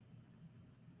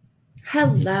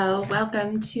Hello,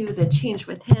 welcome to the Change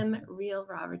with Him Real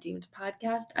Raw Redeemed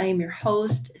podcast. I am your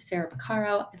host, Sarah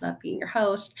Picaro. I love being your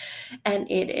host, and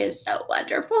it is so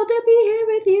wonderful to be here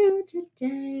with you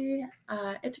today.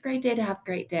 It's a great day to have a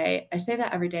great day. I say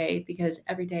that every day because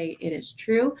every day it is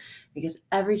true, because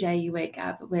every day you wake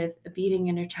up with a beating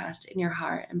in your chest, in your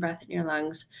heart, and breath in your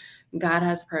lungs. God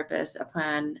has a purpose, a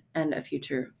plan, and a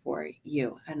future for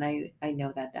you. And I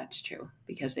know that that's true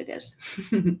because it is.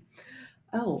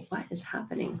 Oh, what is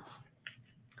happening?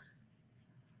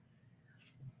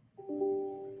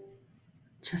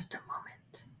 Just a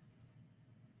moment.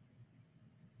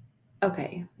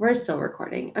 Okay, we're still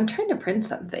recording. I'm trying to print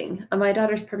something on my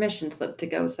daughter's permission slip to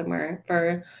go somewhere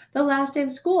for the last day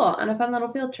of school on a fun little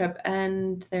field trip,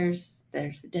 and there's a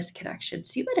disconnection.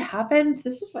 See what happens?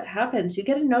 This is what happens. You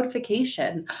get a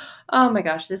notification. Oh my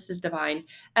gosh, this is divine.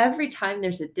 Every time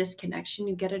there's a disconnection,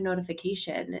 you get a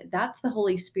notification. That's the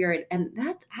Holy Spirit, and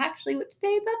that's actually what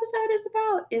today's episode is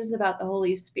about. It is about the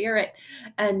Holy Spirit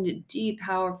and deep,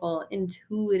 powerful,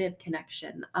 intuitive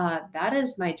connection. That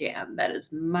is my jam. That is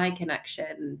my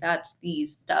connection. That's the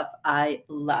stuff I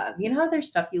love. You know how there's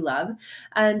stuff you love,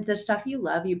 and the stuff you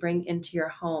love you bring into your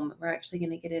home. We're actually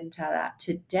going to get into that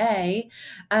today,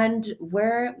 and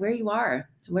where you are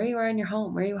in your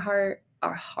home, where you are.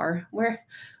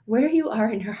 Where you are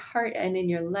in your heart and in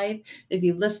your life. If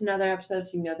you've listened to other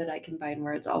episodes, you know that I combine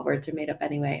words. All words are made up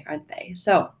anyway, aren't they?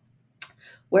 So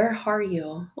where are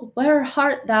you? Where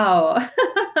art thou?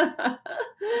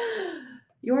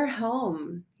 Your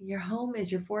home. Your home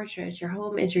is your fortress. Your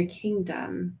home is your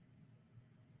kingdom.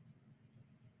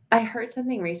 I heard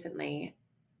something recently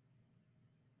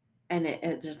and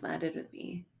it just landed with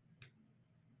me.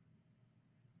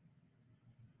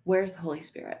 Where's the Holy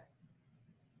Spirit?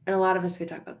 And a lot of us, we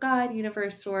talk about God,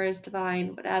 universe, source,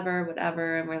 divine, whatever,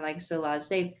 and we're like so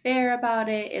laissez-faire about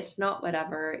it. It's not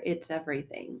whatever, it's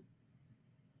everything.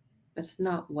 It's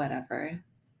not whatever,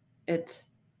 it's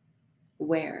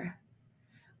where.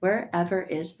 Wherever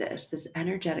is this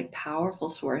energetic, powerful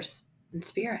source and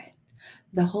spirit,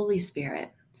 the Holy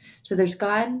Spirit. So there's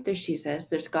God, there's Jesus,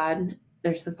 there's God,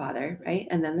 there's the Father, right?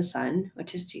 And then the Son,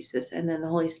 which is Jesus, and then the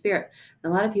Holy Spirit.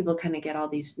 And a lot of people kind of get all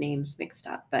these names mixed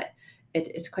up, but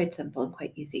it's quite simple and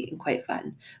quite easy and quite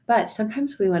fun. But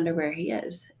sometimes we wonder where he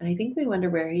is. And I think we wonder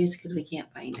where he is because we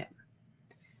can't find him.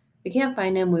 We can't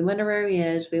find him. We wonder where he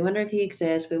is. We wonder if he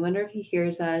exists. We wonder if he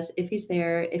hears us, if he's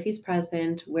there, if he's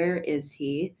present. Where is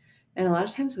he? And a lot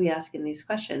of times we ask him these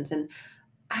questions. And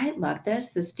I love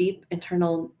this deep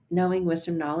internal knowing,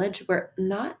 wisdom, knowledge. We're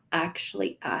not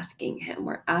actually asking him.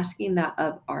 We're asking that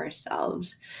of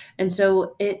ourselves. And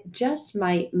so it just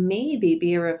might maybe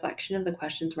be a reflection of the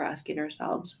questions we're asking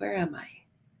ourselves. Where am I?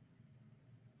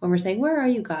 When we're saying, where are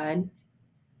you, God?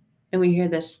 And we hear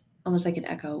this almost like an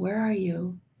echo. Where are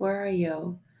you? Where are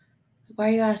you? Why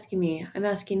are you asking me? I'm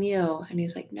asking you. And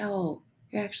he's like, no,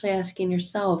 you're actually asking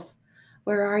yourself.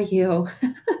 Where are you?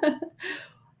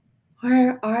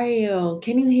 Where are you?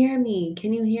 Can you hear me?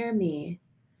 Can you hear me?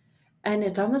 And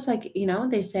it's almost like,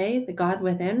 they say the God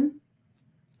within,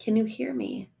 can you hear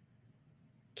me?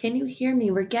 Can you hear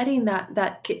me? We're getting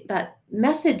that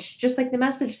message, just like the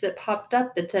message that popped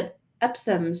up that said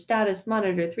Epsom status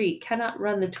monitor 3 cannot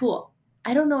run the tool.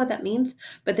 I don't know what that means,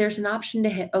 but there's an option to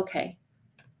hit OK.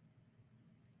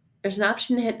 There's an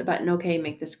option to hit the button, okay,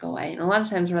 make this go away. And a lot of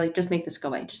times we're like, just make this go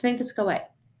away. Just make this go away.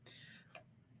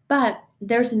 But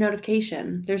there's a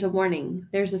notification. There's a warning.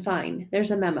 There's a sign.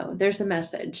 There's a memo. There's a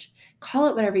message. Call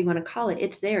it whatever you want to call it.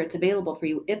 It's there. It's available for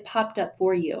you. It popped up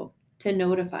for you to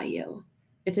notify you.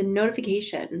 It's a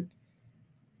notification.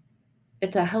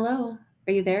 It's a hello.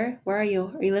 Are you there? Where are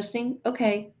you? Are you listening?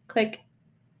 Okay, click.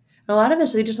 A lot of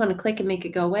us, we just want to click and make it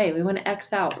go away. We want to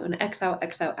X out. We want to X out,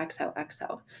 X out, X out, X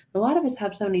out. A lot of us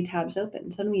have so many tabs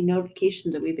open, so many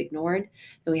notifications that we've ignored,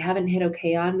 that we haven't hit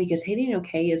OK on, because hitting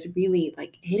OK is really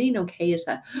like hitting OK is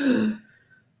the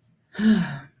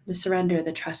the surrender,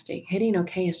 the trusting. Hitting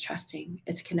OK is trusting.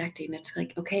 It's connecting. It's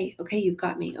like, okay, you've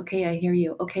got me. Okay, I hear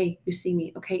you. Okay, you see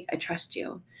me. Okay, I trust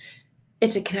you.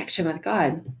 It's a connection with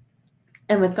God.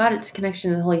 And with God, it's a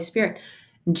connection to the Holy Spirit.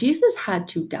 Jesus had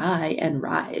to die and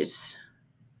rise.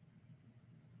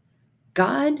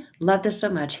 God loved us so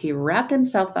much, he wrapped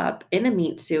himself up in a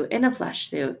meat suit, in a flesh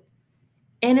suit,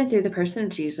 in and through the person of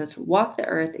Jesus, walked the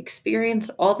earth, experienced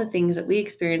all the things that we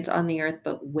experience on the earth,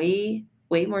 but way,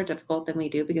 way more difficult than we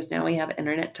do, because now we have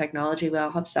internet technology. We all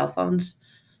have cell phones.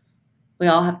 We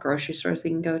all have grocery stores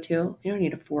we can go to. We don't need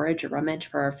to forage or rummage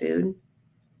for our food.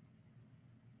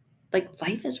 Like,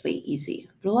 life is way easy,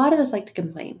 but a lot of us like to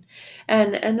complain.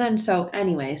 And then, so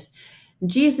anyways,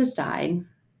 Jesus died,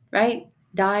 right?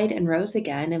 died and rose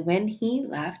again. And when he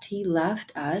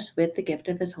left us with the gift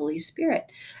of his Holy Spirit.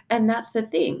 And that's the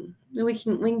thing. We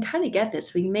can kind of get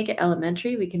this. We can make it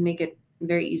elementary. We can make it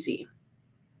very easy.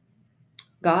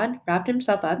 God wrapped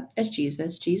himself up as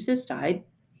Jesus. Jesus died.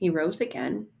 He rose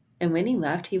again. And when he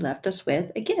left us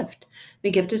with a gift. The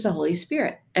gift is the Holy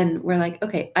Spirit. And we're like,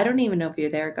 okay, I don't even know if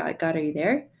you're there, God. God, are you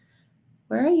there?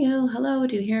 Where are you? Hello,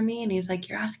 do you hear me? And he's like,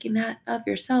 you're asking that of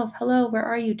yourself. Hello, where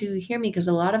are you? Do you hear me? Because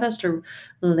a lot of us are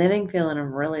living feeling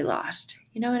really lost.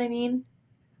 You know what I mean?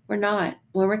 We're not.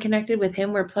 When we're connected with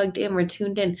him, we're plugged in, we're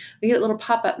tuned in. We get little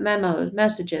pop-up memos,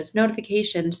 messages,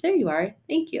 notifications. There you are.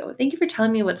 Thank you. Thank you for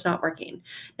telling me what's not working.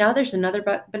 Now there's another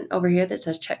button over here that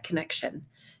says check connection.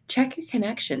 Check your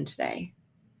connection today.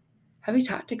 Have you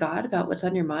talked to God about what's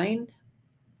on your mind?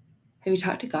 Have you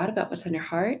talked to God about what's on your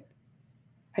heart?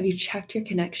 Have you checked your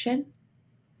connection?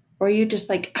 Or are you just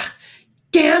like,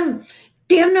 damn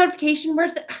notification,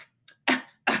 where's the,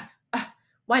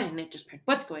 why didn't it just print?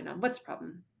 What's going on? What's the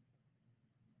problem?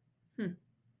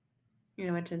 You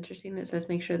know what's interesting? It says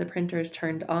make sure the printer is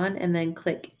turned on and then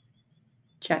click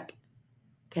check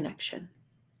connection.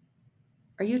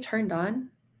 Are you turned on?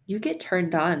 You get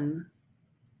turned on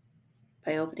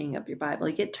by opening up your Bible.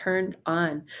 You get turned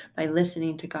on by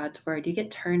listening to God's word. You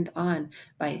get turned on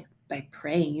by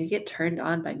praying. You get turned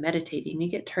on by meditating. You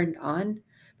get turned on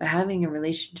by having a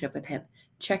relationship with him.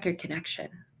 Check your connection.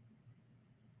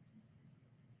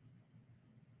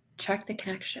 Check the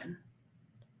connection.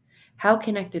 How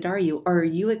connected are you? Or are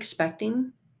you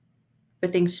expecting for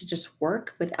things to just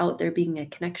work without there being a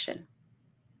connection?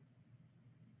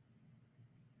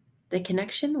 The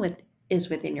connection is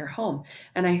within your home.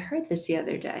 And I heard this the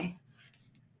other day.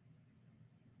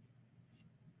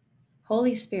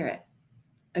 Holy Spirit,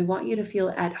 I want you to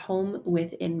feel at home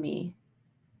within me.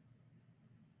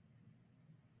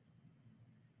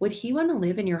 Would he want to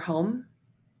live in your home?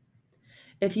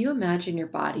 If you imagine your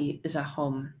body is a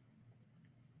home,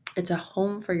 it's a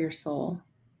home for your soul.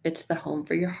 It's the home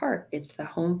for your heart. It's the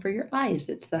home for your eyes.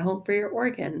 It's the home for your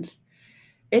organs.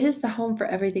 It is the home for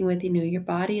everything within you. Your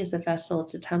body is a vessel.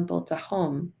 It's a temple. It's a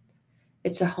home.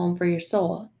 It's a home for your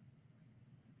soul.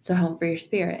 It's a home for your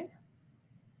spirit.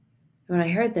 When I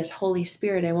heard this, Holy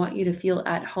Spirit, I want you to feel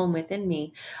at home within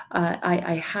me.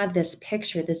 I had this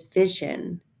picture, this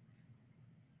vision.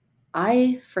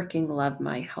 I freaking love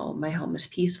my home. My home is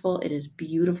peaceful. It is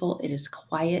beautiful. It is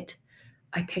quiet.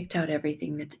 I picked out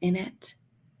everything that's in it.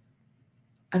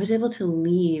 I was able to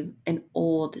leave an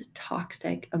old,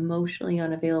 toxic, emotionally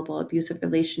unavailable, abusive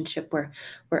relationship where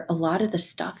a lot of the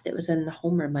stuff that was in the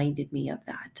home reminded me of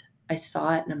that. I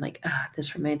saw it and I'm like,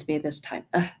 this reminds me of this time.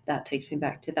 That takes me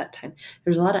back to that time.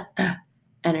 There's a lot of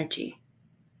energy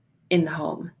in the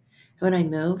home. And when I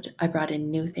moved, I brought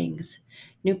in new things,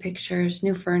 new pictures,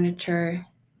 new furniture,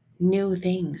 new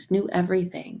things, new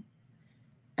everything.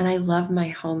 And I love my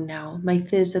home now, my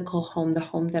physical home, the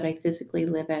home that I physically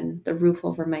live in, the roof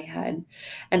over my head.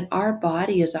 And our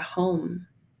body is a home.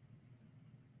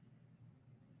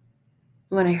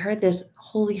 When I heard this,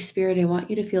 Holy Spirit, I want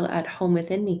you to feel at home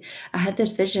within me. I had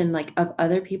this vision like of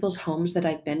other people's homes that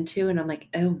I've been to, and I'm like,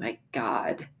 oh my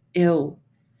God, ew.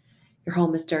 Your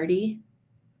home is dirty.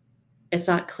 It's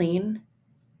not clean.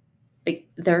 Like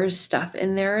there's stuff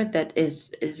in there that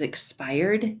is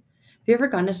expired. Have you ever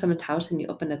gone to someone's house and you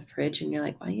open up the fridge and you're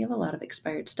like, why do you have a lot of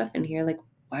expired stuff in here? Like,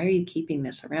 why are you keeping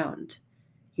this around?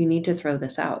 You need to throw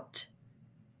this out.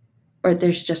 Or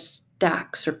there's just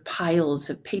stacks or piles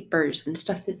of papers and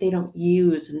stuff that they don't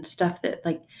use and stuff that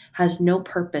like has no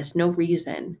purpose, no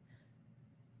reason.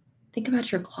 Think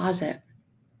about your closet.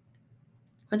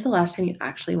 When's the last time you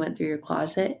actually went through your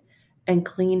closet and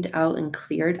cleaned out and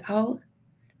cleared out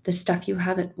the stuff you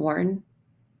haven't worn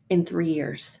in 3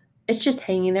 years? It's just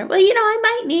hanging there. Well, I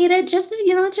might need it. Just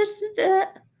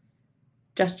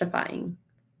justifying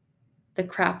the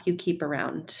crap you keep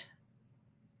around.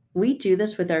 We do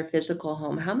this with our physical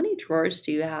home. How many drawers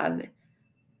do you have?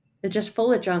 They're just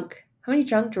full of junk. How many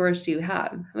junk drawers do you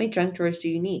have? How many junk drawers do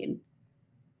you need?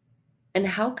 And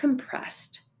how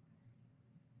compressed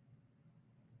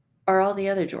are all the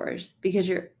other drawers? Because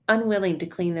you're unwilling to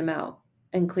clean them out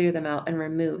and clear them out and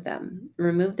remove them.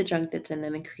 Remove the junk that's in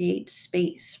them and create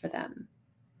space for them.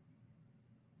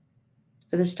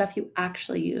 For the stuff you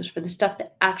actually use, for the stuff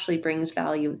that actually brings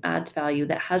value and adds value,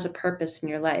 that has a purpose in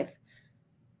your life.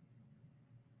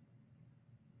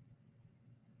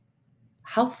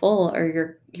 How full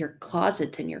are your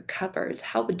closets and your cupboards?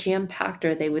 How jam-packed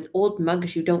are they with old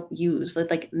mugs you don't use,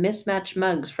 like mismatched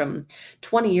mugs from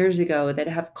 20 years ago that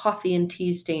have coffee and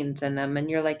tea stains in them, and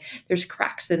you're like, there's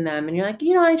cracks in them, and you're like,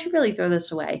 I should really throw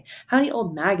this away. How many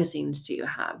old magazines do you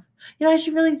have? I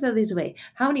should really throw these away.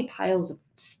 How many piles of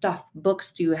stuff,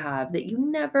 books do you have that you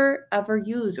never ever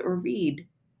use or read?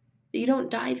 That you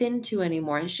don't dive into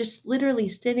anymore. It's just literally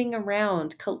sitting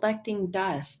around collecting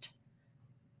dust,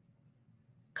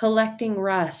 collecting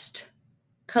rust,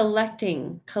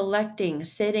 collecting,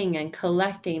 sitting and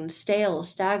collecting, stale,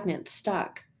 stagnant,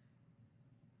 stuck.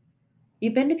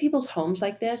 You've been to people's homes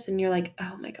like this and you're like,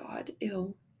 oh my God,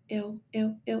 ew, ew,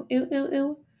 ew, ew, ew, ew,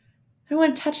 ew. I don't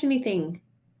want to touch anything.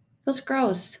 Feels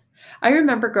gross. I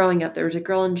remember growing up, there was a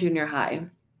girl in junior high,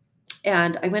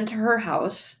 and I went to her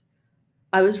house.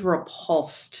 I was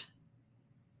repulsed.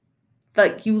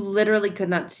 Like, you literally could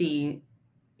not see.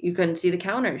 You couldn't see the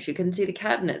counters, you couldn't see the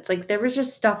cabinets, like, there was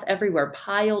just stuff everywhere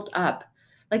piled up.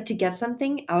 Like, to get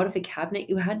something out of a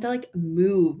cabinet, you had to, like,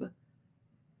 move.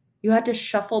 You had to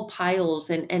shuffle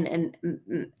piles and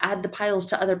add the piles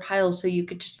to other piles so you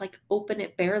could just, like, open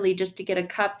it barely just to get a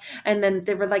cup, and then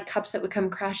there were, like, cups that would come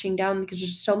crashing down because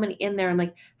there's so many in there. I'm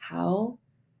like, "How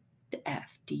the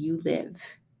F do you live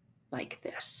like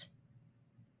this?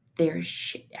 There's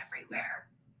shit everywhere."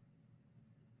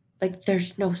 Like,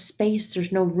 there's no space,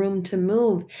 there's no room to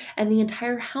move, and the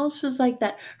entire house was like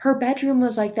that. Her bedroom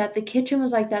was like that, the kitchen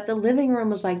was like that, the living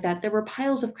room was like that. There were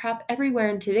piles of crap everywhere,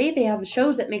 and today they have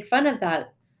shows that make fun of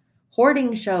that.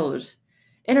 Hoarding shows,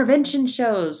 intervention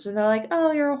shows, and they're like,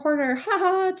 "Oh, you're a hoarder. Ha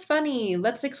ha, it's funny.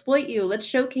 Let's exploit you. Let's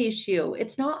showcase you."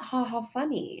 It's not ha ha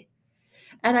funny.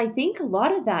 And I think a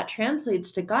lot of that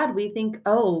translates to God. We think,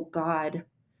 "Oh, God,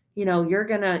 you're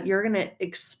gonna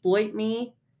exploit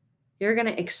me, you're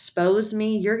gonna expose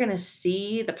me. You're gonna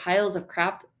see the piles of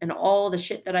crap and all the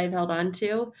shit that I've held on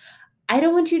to. I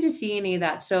don't want you to see any of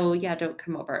that. So yeah, don't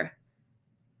come over."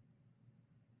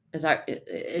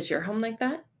 Is your home like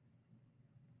that?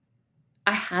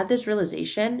 I had this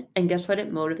realization, and guess what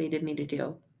it motivated me to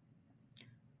do?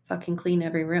 Fucking clean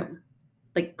every room.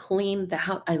 Like, clean the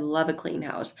house. I love a clean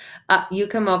house. You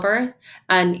come over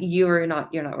and you're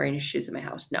not wearing your shoes in my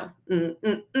house. No.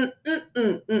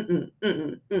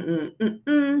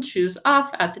 Shoes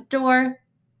off at the door.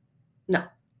 No,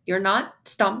 you're not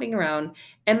stomping around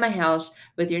in my house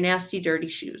with your nasty, dirty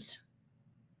shoes,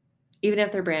 even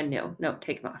if they're brand new. No,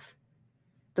 take them off.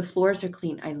 The floors are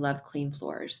clean. I love clean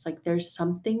floors. Like, there's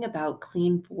something about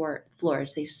clean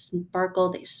floors. They sparkle,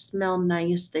 they smell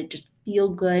nice, they just feel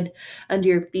good under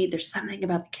your feet. There's something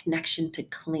about the connection to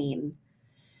clean.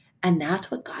 And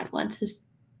that's what God wants us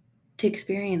to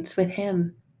experience with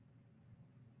Him.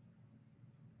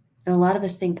 And a lot of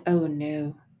us think, oh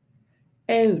no,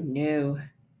 oh no.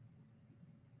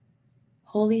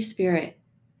 Holy Spirit,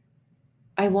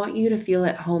 I want you to feel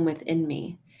at home within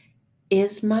me.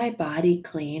 Is my body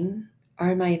clean?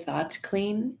 Are my thoughts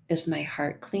clean? Is my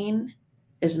heart clean?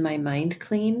 Is my mind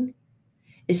clean?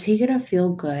 Is he going to feel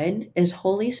good? Is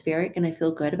Holy Spirit going to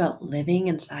feel good about living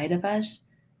inside of us?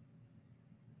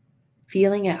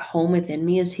 Feeling at home within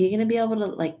me? Is he going to be able to,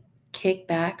 like, kick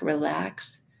back,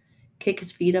 relax, kick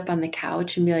his feet up on the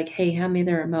couch and be like, hey, hand me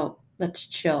the remote. Let's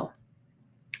chill.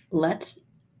 Let's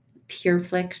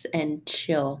PureFlix and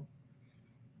chill.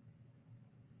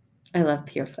 I love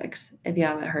PureFlix. If you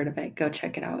haven't heard of it, go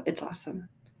check it out. It's awesome.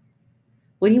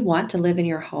 Would you want to live in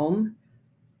your home?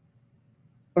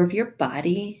 Or if your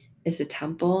body is a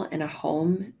temple and a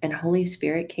home and Holy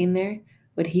Spirit came there,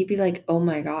 would he be like, oh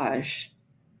my gosh,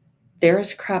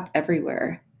 there's crap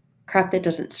everywhere. Crap that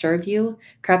doesn't serve you,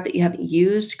 crap that you haven't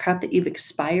used, crap that you've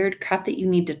expired, crap that you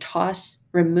need to toss,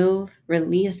 remove,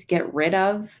 release, get rid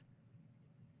of.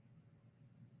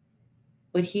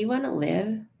 Would he want to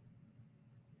live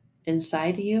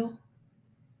inside you?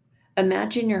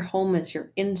 Imagine your home as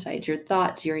your insides, your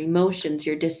thoughts, your emotions,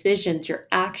 your decisions, your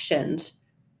actions.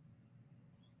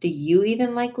 Do you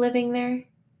even like living there?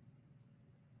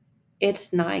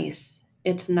 It's nice.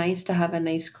 It's nice to have a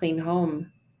nice, clean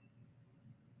home.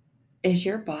 Is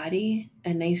your body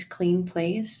a nice, clean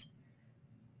place?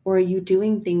 Or are you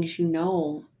doing things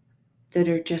that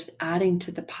are just adding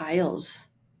to the piles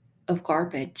of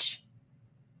garbage?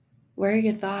 Where are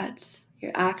your thoughts,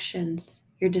 your actions,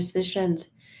 your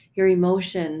decisions, your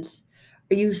emotions?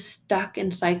 Are you stuck in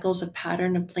cycles of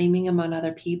pattern of blaming them on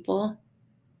other people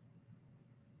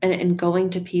and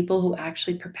going to people who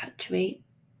actually perpetuate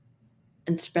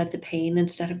and spread the pain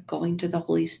instead of going to the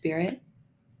Holy Spirit?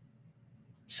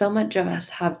 So many of us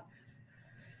have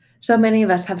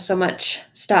so much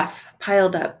stuff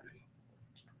piled up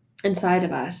inside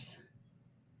of us.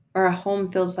 or a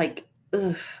home feels like,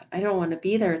 ugh, I don't want to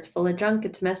be there. It's full of junk.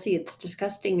 It's messy. It's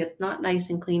disgusting. It's not nice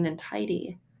and clean and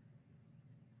tidy.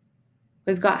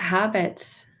 We've got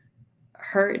habits,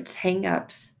 hurts,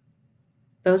 hang-ups.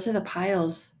 Those are the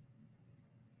piles.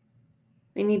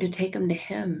 We need to take them to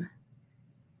Him.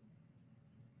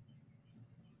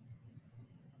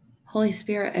 Holy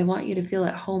Spirit, I want you to feel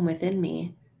at home within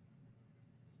me.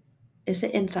 Is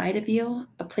it inside of you,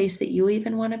 a place that you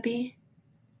even want to be?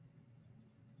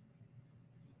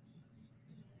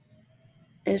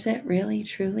 Is it really,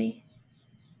 truly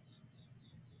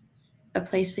a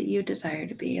place that you desire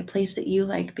to be, a place that you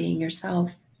like being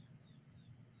yourself?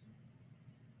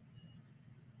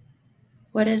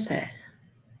 What is it?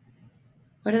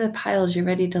 What are the piles you're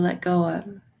ready to let go of,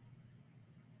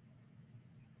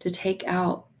 to take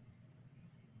out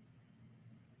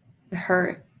the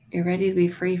hurt you're ready to be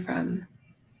free from?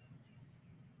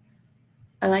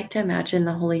 I like to imagine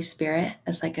the Holy Spirit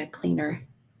as like a cleaner.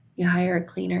 You hire a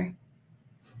cleaner,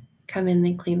 come in,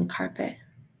 they clean the carpet,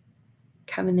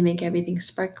 come in, they make everything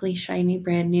sparkly, shiny,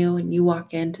 brand new, and you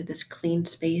walk into this clean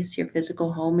space, your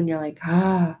physical home, and you're like,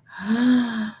 oh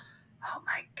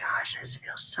my gosh, this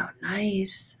feels so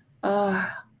nice. Oh,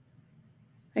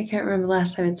 I can't remember the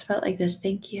last time it's felt like this.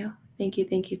 Thank you. Thank you,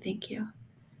 thank you, thank you.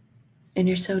 And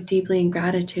you're so deeply in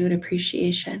gratitude,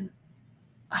 appreciation.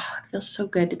 Oh, it feels so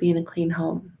good to be in a clean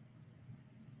home.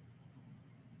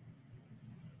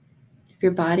 If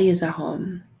your body is a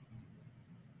home,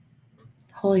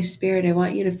 Holy Spirit, I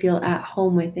want you to feel at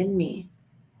home within me.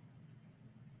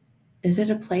 Is it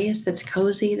a place that's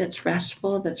cozy, that's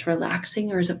restful, that's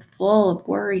relaxing, or is it full of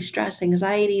worry, stress,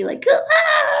 anxiety, like, get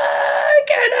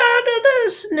out of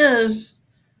thisness?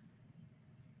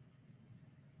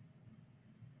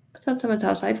 It's not someone's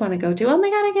house I'd want to go to. Oh my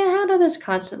God, I can't handle this,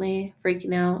 constantly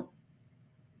freaking out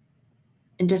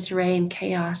in disarray and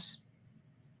chaos.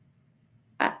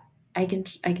 I can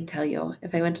tell you,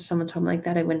 if I went to someone's home like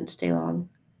that, I wouldn't stay long.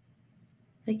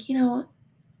 Like, I'm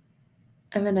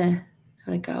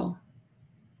gonna go.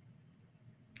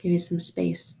 Give you some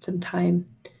space, some time.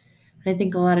 And I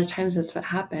think a lot of times that's what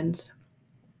happens.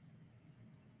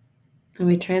 And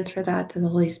we transfer that to the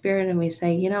Holy Spirit and we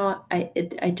say,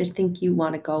 I just think you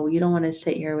want to go. You don't want to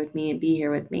sit here with me and be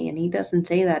here with me. And He doesn't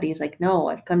say that. He's like, no,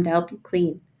 I've come to help you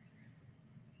clean.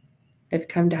 I've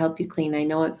come to help you clean. I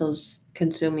know it feels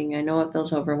consuming. I know it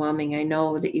feels overwhelming. I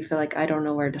know that you feel like I don't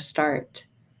know where to start.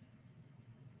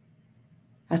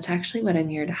 That's actually what I'm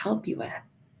here to help you with.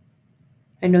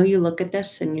 I know you look at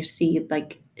this and you see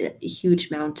like a huge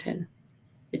mountain,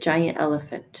 a giant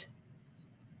elephant.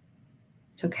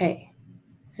 It's okay.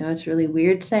 I know it's really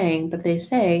weird saying, but they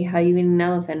say how you eat an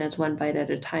elephant is one bite at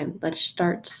a time. Let's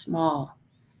start small.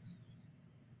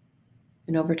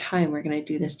 And over time, we're going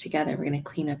to do this together. We're going to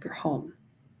clean up your home.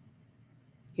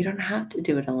 You don't have to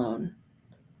do it alone.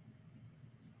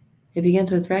 It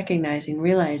begins with recognizing,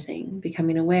 realizing,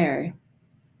 becoming aware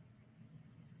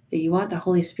that you want the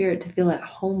Holy Spirit to feel at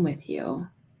home with you.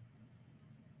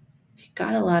 If you've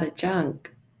got a lot of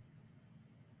junk,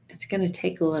 it's going to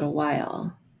take a little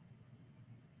while.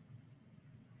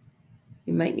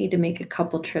 You might need to make a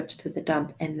couple trips to the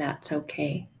dump, and that's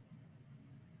okay.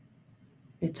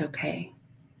 It's okay.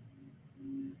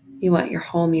 You want your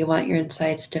home, you want your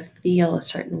insides to feel a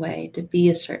certain way, to be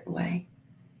a certain way.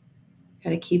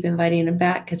 Got to keep inviting him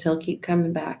back because he'll keep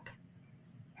coming back.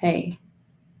 Hey,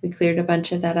 we cleared a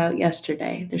bunch of that out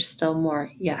yesterday. There's still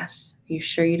more. Yes. Are you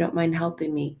sure you don't mind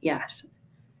helping me? Yes.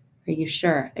 Are you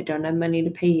sure I don't have money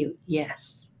to pay you?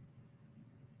 Yes.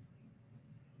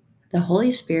 The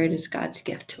Holy Spirit is God's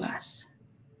gift to us,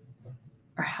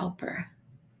 our helper,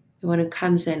 the one who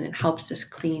comes in and helps us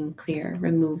clean, clear,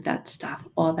 remove that stuff,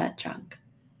 all that junk.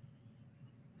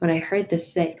 When I heard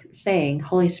this saying,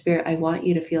 Holy Spirit, I want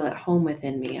you to feel at home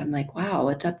within me, I'm like, wow,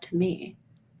 it's up to me.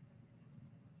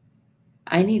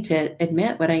 I need to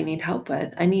admit what I need help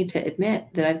with. I need to admit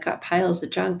that I've got piles of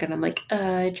junk and I'm like,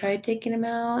 I tried taking them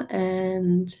out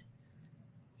and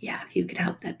yeah, if you could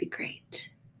help, that'd be great.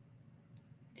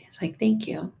 It's like, thank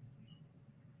you.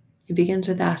 It begins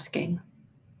with asking.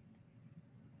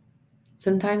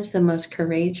 Sometimes the most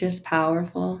courageous,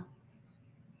 powerful,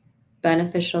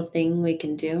 beneficial thing we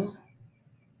can do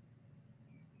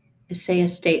is say a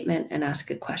statement and ask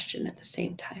a question at the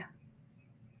same time.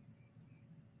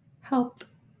 Help.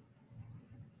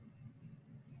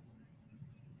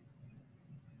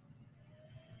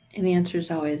 And the answer is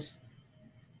always,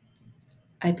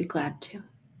 I'd be glad to.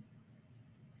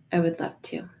 I would love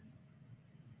to.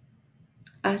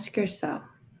 Ask yourself,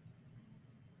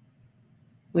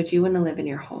 would you want to live in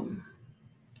your home?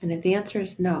 And if the answer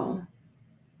is no,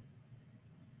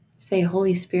 Say,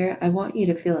 Holy Spirit, I want you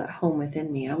to feel at home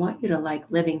within me. I want you to like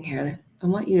living here. I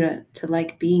want you to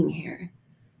like being here.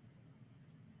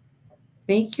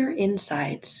 Make your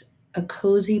insides a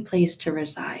cozy place to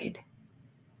reside,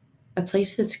 a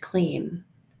place that's clean.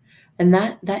 And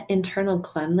that internal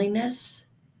cleanliness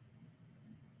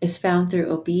is found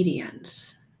through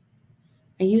obedience.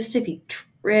 I used to be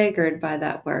triggered by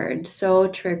that word, so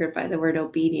triggered by the word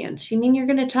obedience. You mean you're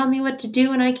going to tell me what to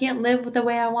do and I can't live the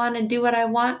way I want and do what I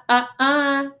want?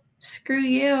 Screw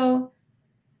you.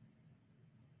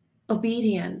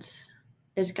 Obedience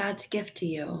is God's gift to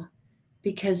you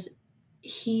because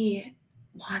He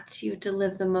wants you to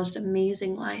live the most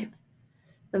amazing life,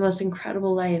 the most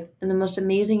incredible life. And the most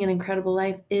amazing and incredible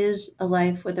life is a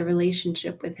life with a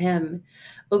relationship with Him.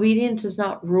 Obedience is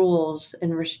not rules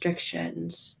and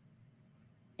restrictions,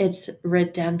 it's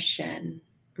redemption,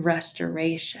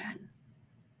 restoration.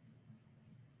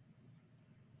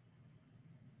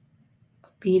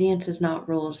 Obedience is not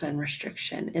rules and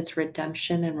restriction, it's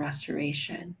redemption and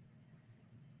restoration.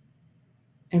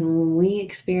 And when we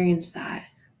experience that,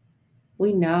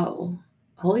 we know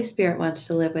Holy Spirit wants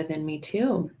to live within me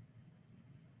too.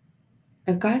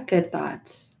 I've got good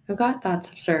thoughts. I've got thoughts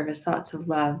of service, thoughts of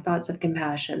love, thoughts of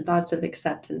compassion, thoughts of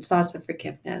acceptance, thoughts of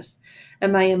forgiveness.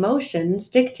 And my emotions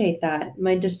dictate that.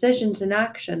 My decisions and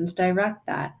actions direct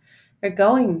that. They're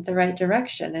going the right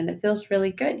direction and it feels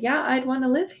really good. Yeah, I'd want to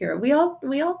live here. We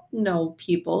all know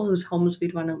people whose homes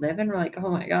we'd want to live in. We're like, oh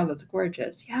my God, that's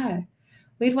gorgeous. Yeah,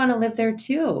 we'd want to live there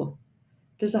too.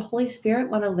 Does the Holy Spirit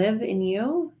want to live in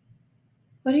you?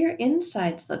 What do your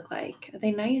insides look like? Are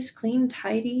they nice, clean,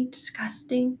 tidy,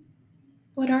 disgusting?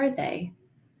 What are they?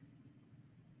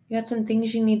 You got some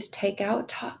things you need to take out?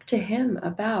 Talk to Him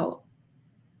about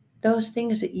those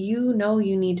things that you know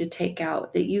you need to take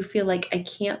out, that you feel like I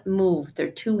can't move. They're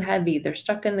too heavy. They're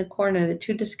stuck in the corner. They're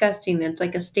too disgusting. It's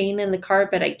like a stain in the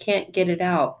carpet. I can't get it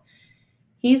out.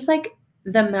 He's like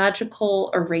the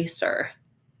magical eraser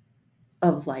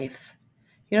of life.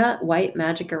 You know that white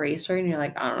magic eraser, and you're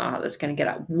like, I don't know how that's going to get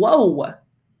out. Whoa!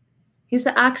 He's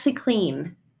the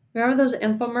OxyClean. Remember those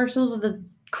infomercials of the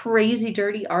crazy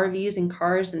dirty RVs and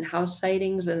cars and house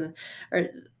sightings and or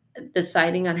the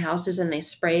siding on houses and they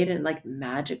spray it and like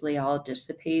magically all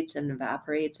dissipates and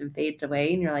evaporates and fades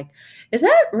away and you're like, is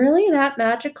that really that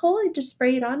magical? You just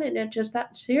spray it on it and it just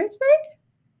that seriously?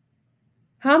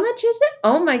 How much is it?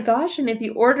 Oh my gosh, and if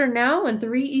you order now in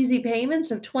 3 easy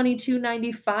payments of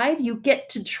 $22.95, you get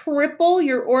to triple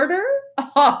your order?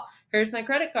 Oh, here's my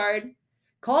credit card.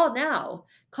 Call now.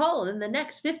 Call in the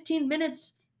next 15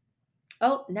 minutes.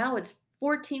 Oh, now it's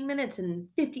 14 minutes and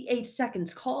 58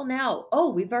 seconds. Call now.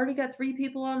 Oh, we've already got 3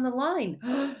 people on the line.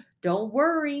 Don't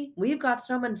worry. We've got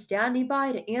someone standing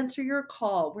by to answer your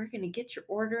call. We're going to get your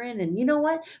order in. And you know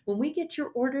what? When we get your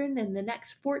order in the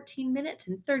next 14 minutes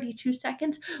and 32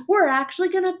 seconds, we're actually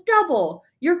going to double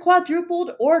your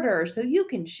quadrupled order so you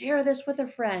can share this with a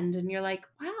friend. And you're like,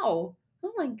 wow,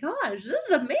 oh my gosh, this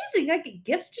is amazing. I get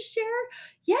gifts to share.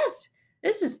 Yes,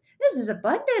 this is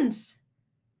abundance.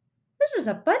 This is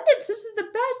abundance. This is the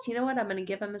best. You know what? I'm going to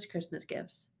give them as Christmas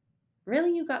gifts.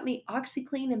 Really? You got me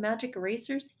OxyClean and magic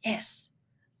erasers? Yes.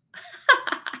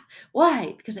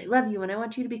 Why? Because I love you and I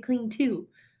want you to be clean too.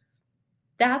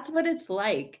 That's what it's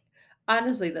like.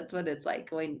 Honestly, that's what it's like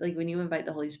when you invite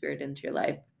the Holy Spirit into your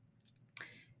life.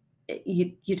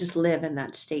 You just live in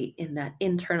that state, in that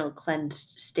internal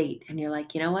cleansed state, and you're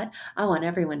like, you know what? I want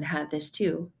everyone to have this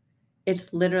too.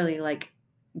 It's literally like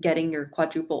getting your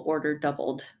quadruple order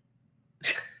doubled.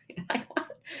 Like, what?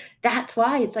 That's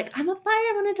why it's like, I'm a fire.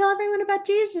 I want to tell everyone about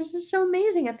Jesus. This is so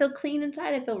amazing. I feel clean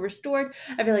inside. I feel restored.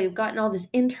 I feel like I've gotten all this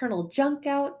internal junk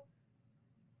out.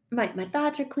 My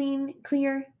thoughts are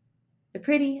clear. They're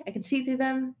pretty. I can see through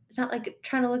them. It's not like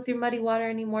trying to look through muddy water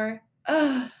anymore.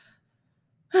 Ugh.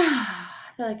 I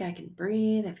feel like I can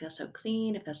breathe. I feel so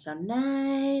clean. It feels so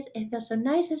nice. It feels so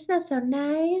nice. It smells so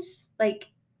nice. Like,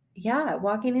 yeah,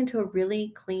 walking into a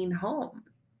really clean home.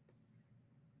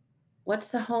 What's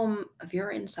the home of your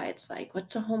insides like?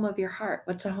 What's the home of your heart?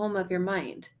 What's the home of your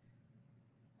mind?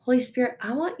 Holy Spirit,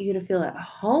 I want you to feel at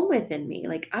home within me.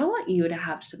 Like, I want you to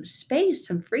have some space,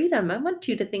 some freedom. I want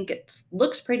you to think it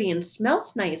looks pretty and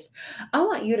smells nice. I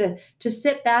want you to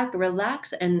sit back,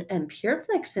 relax, and pure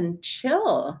flex and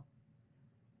chill.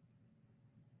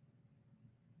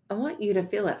 I want you to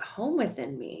feel at home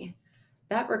within me.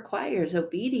 That requires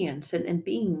obedience and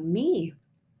being me.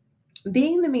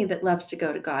 Being the me that loves to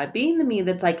go to God, being the me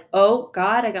that's like, oh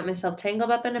God, I got myself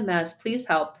tangled up in a mess. Please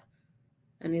help.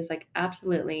 And he's like,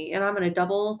 absolutely. And I'm going to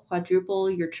double, quadruple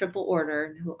your triple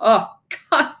order. And oh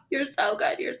God, you're so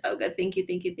good. You're so good. Thank you.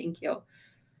 Thank you. Thank you.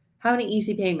 How many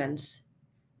easy payments?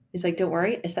 He's like, don't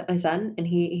worry, I sent my son and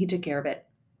he took care of it.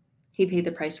 He paid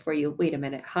the price for you. Wait a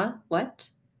minute, huh? What?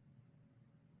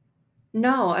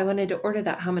 No, I wanted to order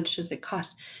that. How much does it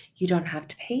cost? You don't have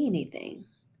to pay anything.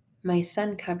 My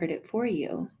son covered it for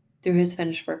you through his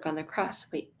finished work on the cross.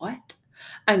 Wait, what?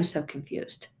 I'm so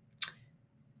confused.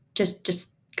 Just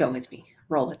go with me.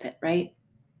 Roll with it, right?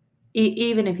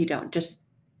 Even if you don't, just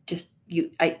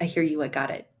you I hear you. I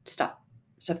got it. Stop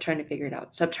trying to figure it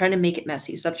out. Stop trying to make it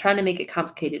messy. Stop trying to make it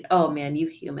complicated. Oh man, you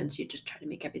humans, you just try to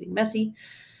make everything messy,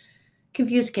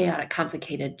 confused, chaotic,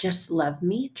 complicated. Just love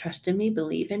me, trust in me,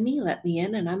 believe in me, let me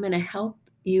in, and I'm going to help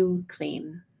you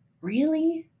clean.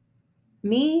 Really?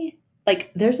 Me?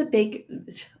 Like, there's a big,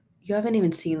 you haven't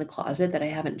even seen the closet that I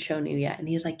haven't shown you yet. And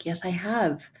he's like, yes, I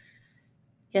have.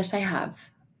 Yes, I have.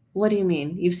 What do you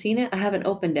mean? You've seen it? I haven't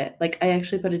opened it. Like, I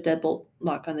actually put a deadbolt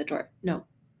lock on the door. No,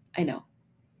 I know.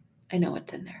 I know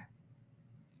what's in there.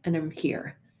 And I'm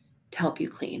here to help you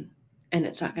clean. And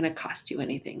it's not going to cost you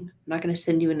anything. I'm not going to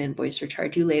send you an invoice or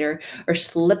charge you later or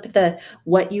slip the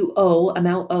what you owe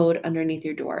amount owed underneath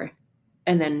your door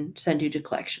and then send you to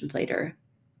collections later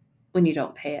when you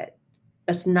don't pay it.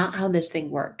 That's not how this thing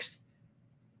works.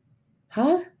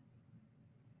 Huh?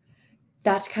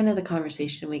 That's kind of the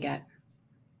conversation we get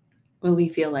when we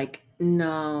feel like,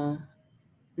 no,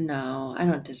 I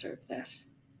don't deserve this.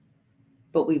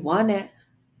 But we want it.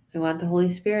 We want the Holy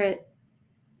Spirit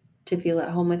to feel at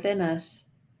home within us.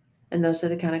 And those are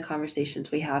the kind of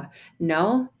conversations we have.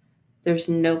 No, there's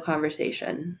no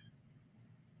conversation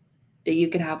that you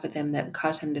could have with him that would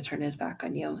cause him to turn his back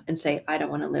on you and say, I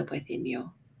don't want to live within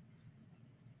you.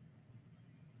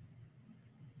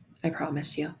 I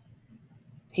promise you.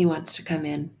 He wants to come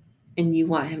in, and you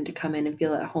want him to come in and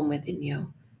feel at home within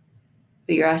you.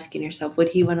 But you're asking yourself, would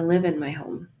he want to live in my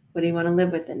home? Would he want to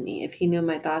live within me? If he knew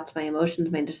my thoughts, my emotions,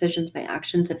 my decisions, my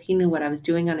actions, if he knew what I was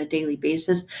doing on a daily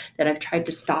basis that I've tried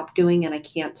to stop doing and I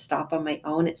can't stop on my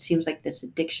own, it seems like this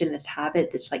addiction, this habit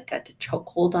that's like got a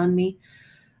chokehold on me.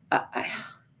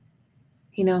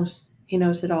 He knows. He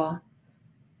knows it all.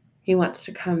 He wants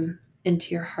to come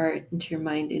into your heart, into your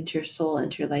mind, into your soul,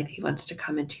 into your life. He wants to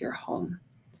come into your home,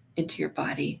 into your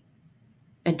body,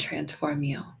 and transform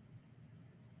you.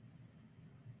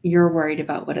 You're worried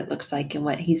about what it looks like and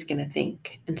what he's going to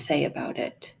think and say about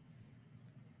it.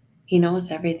 He knows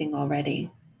everything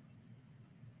already.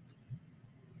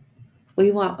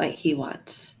 We want what he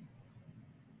wants,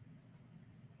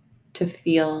 to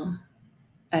feel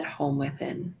at home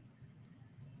within.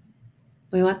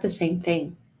 We want the same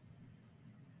thing,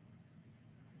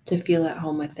 to feel at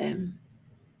home within.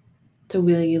 So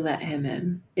will you let him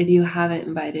in? If you haven't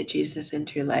invited Jesus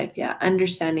into your life yet,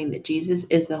 understanding that Jesus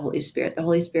is the Holy Spirit. The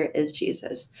Holy Spirit is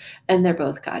Jesus, and they're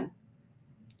both God.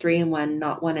 3 and 1,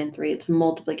 not 1 and 3. It's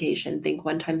multiplication. Think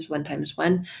 1 times 1 times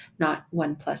 1, not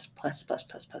 1 plus plus plus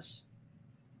plus plus.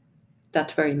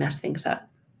 That's where we mess things up.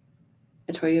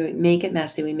 That's where we make it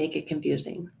messy. We make it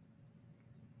confusing.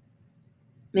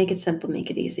 Make it simple. Make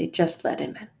it easy. Just let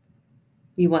him in.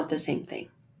 You want the same thing.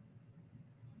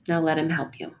 Now let him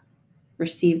help you.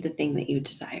 Receive the thing that you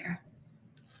desire.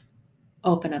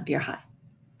 Open up your heart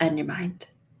and your mind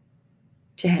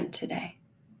to him today.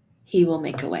 He will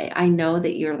make a way. I know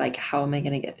that you're like, how am I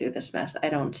going to get through this mess? I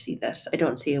don't see this. I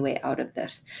don't see a way out of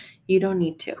this. You don't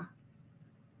need to.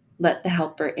 Let the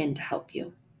helper in to help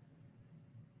you.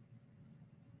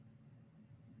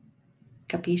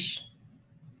 Capiche?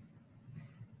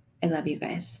 I love you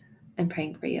guys. I'm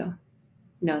praying for you.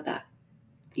 Know that.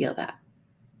 Feel that.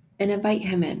 And invite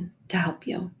him in to help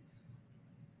you.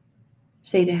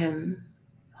 Say to him,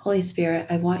 Holy Spirit,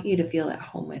 I want you to feel at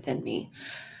home within me.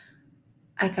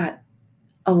 I got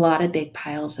a lot of big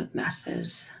piles of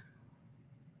messes.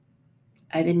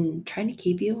 I've been trying to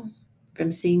keep you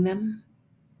from seeing them,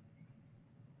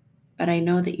 but I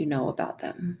know that you know about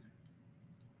them.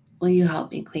 Will you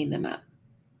help me clean them up?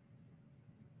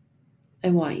 I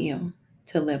want you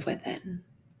to live within.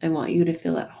 I want you to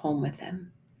feel at home with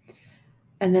him.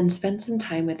 And then spend some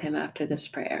time with him after this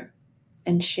prayer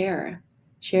and share.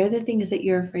 Share the things that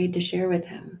you're afraid to share with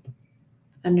him.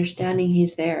 Understanding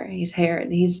he's there. He's here.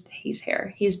 He's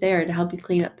here. He's there to help you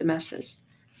clean up the messes,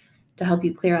 to help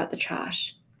you clear out the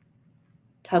trash,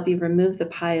 to help you remove the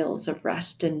piles of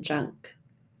rust and junk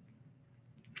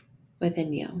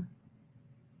within you.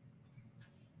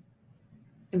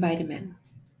 Invite him in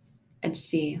and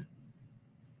see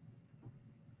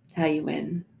how you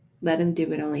win. Let him do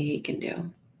what only he can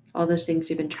do. All those things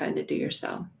you've been trying to do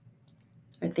yourself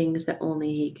are things that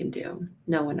only he can do,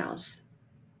 no one else.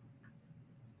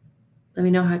 Let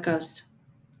me know how it goes.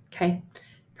 Okay?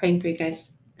 Praying for you guys.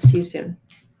 See you soon.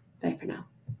 Bye for now.